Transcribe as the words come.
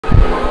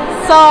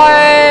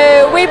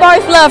So we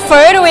both love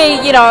food.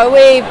 We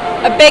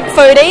are big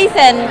foodies,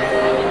 and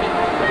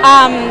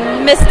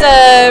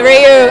Mr.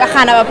 Ryu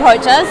kind of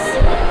approached us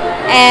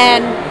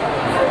and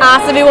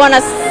asked if we want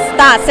to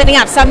start setting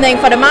up something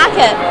for the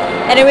market.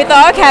 And then we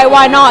thought, okay,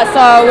 why not?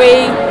 So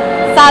we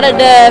started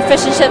the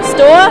fish and chip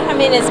store. I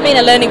mean, it's been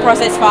a learning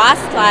process for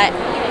us. Like,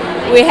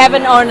 we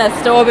haven't owned a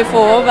store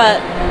before, but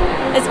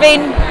it's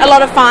been a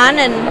lot of fun.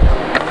 And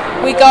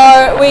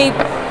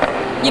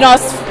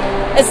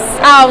it's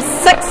our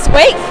 6th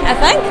week, I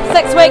think,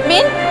 6th week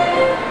men.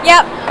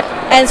 Yep.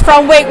 And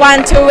from week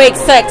 1 to week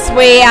 6,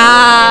 we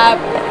are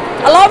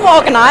a lot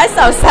more organised,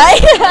 I would say.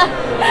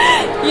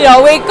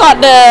 We got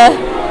the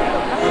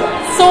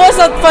sauce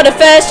for the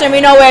fish, and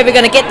we know where we're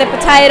going to get the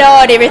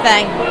potato and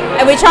everything.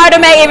 And we try to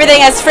make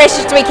everything as fresh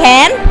as we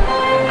can.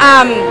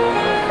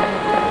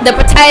 The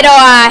potato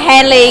are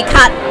handily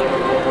cut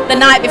the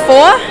night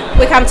before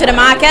we come to the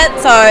market,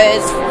 so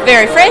it's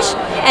very fresh.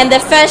 And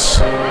the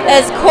fish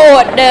is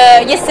caught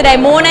yesterday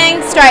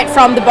morning straight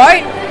from the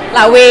boat.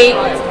 Like, we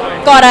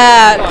got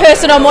a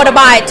personal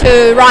motorbike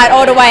to ride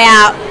all the way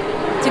out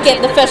to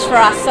get the fish for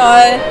us. So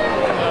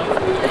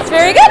it's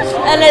very good,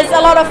 and it's a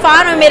lot of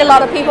fun. We met a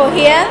lot of people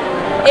here.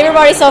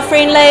 Everybody's so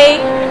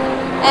friendly,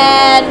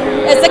 and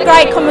it's a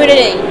great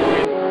community.